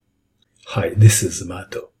Hi, this is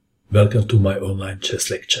Mato. Welcome to my online chess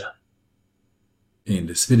lecture. In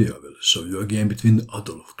this video I will show you a game between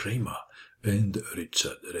Adolf Kraemer and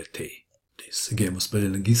Richard Reti. This game was played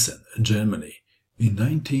in Giessen, Germany in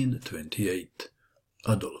 1928.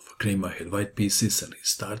 Adolf Kraemer had white pieces and he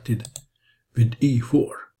started with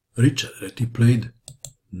e4. Richard Reti played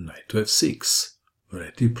knight to f6.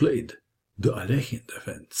 Reti played the Alekhine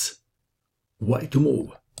defense. White to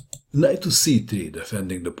move. Knight to c3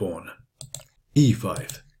 defending the pawn.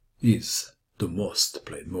 e5 is the most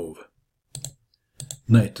played move.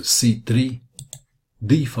 Knight to c3,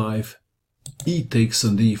 d5, e takes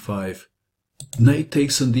on d5, knight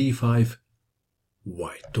takes on d5,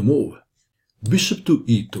 white to move. Bishop to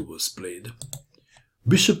e2 was played.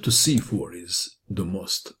 Bishop to c4 is the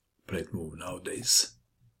most played move nowadays.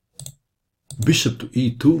 Bishop to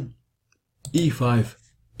e2, e5,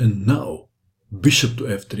 and now bishop to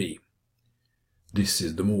f3. This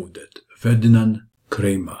is the move that Ferdinan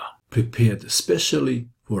Kraemer prepared especially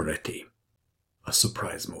for Reti. A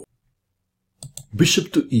surprise move.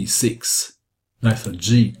 Bishop to e6, knight on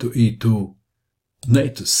g to e2,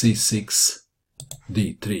 knight to c6,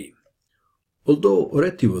 d3. Although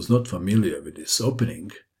Reti was not familiar with this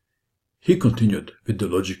opening, he continued with the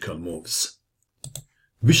logical moves.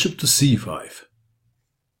 Bishop to c5,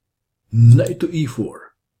 knight to e4,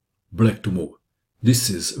 black to move.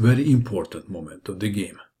 This is a very important moment of the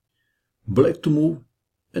game. Black to move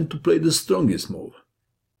and to play the strongest move.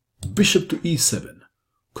 Bishop to e7,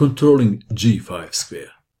 controlling g5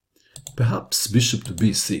 square. Perhaps bishop to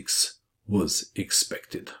b6 was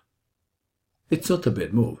expected. It's not a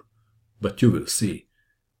bad move, but you will see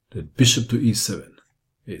that bishop to e7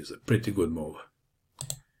 is a pretty good move.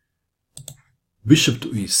 Bishop to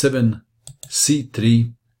e7,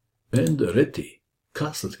 c3, and Reti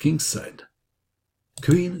castled kingside.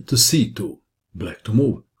 Queen to c2, black to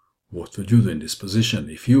move. What would you do in this position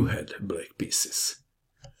if you had black pieces?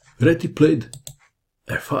 Reti played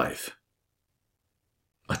f5,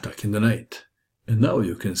 attacking the knight. And now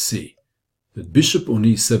you can see that bishop on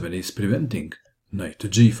e7 is preventing knight to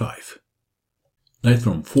g5. Knight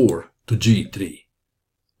from 4 to g3,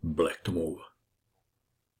 black to move.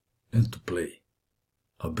 And to play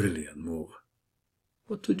a brilliant move.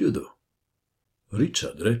 What would you do?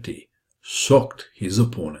 Richard Reti shocked his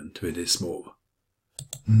opponent with this move.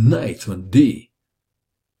 Knight on d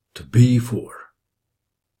to b4,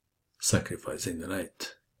 sacrificing the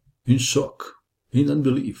knight. In shock, in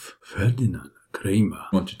unbelief, Ferdinan Kraemer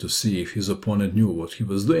wanted to see if his opponent knew what he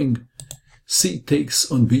was doing. C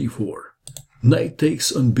takes on b4, knight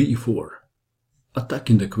takes on b4,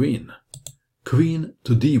 attacking the queen. Queen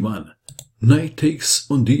to d1, knight takes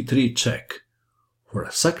on d3 check. For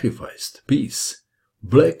a sacrificed piece,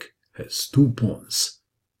 black has 2 pawns,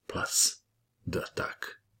 plus the attack.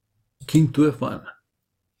 King to f1.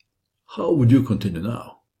 How would you continue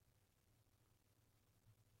now?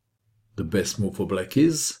 The best move for black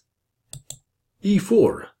is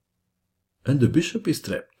e4, and the bishop is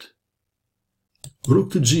trapped.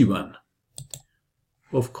 Rook to g1.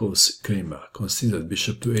 Of course, Kraemer considered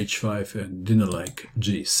bishop to h5 and didn't like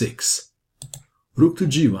g6. Rook to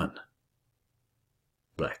g1.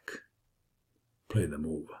 Black played the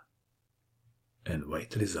move, and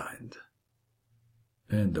white resigned.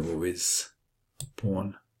 And the move is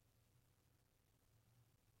pawn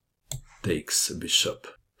takes bishop.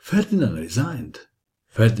 Ferdinan resigned.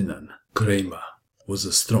 Ferdinan Kraemer was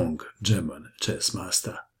a strong German chess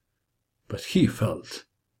master, but he felt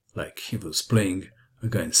like he was playing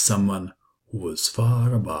against someone who was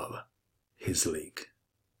far above his league.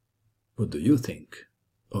 What do you think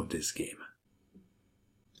of this game?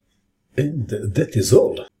 And that is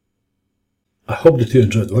all. I hope that you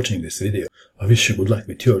enjoyed watching this video. I wish you good luck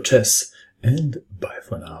with your chess, and bye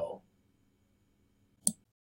for now.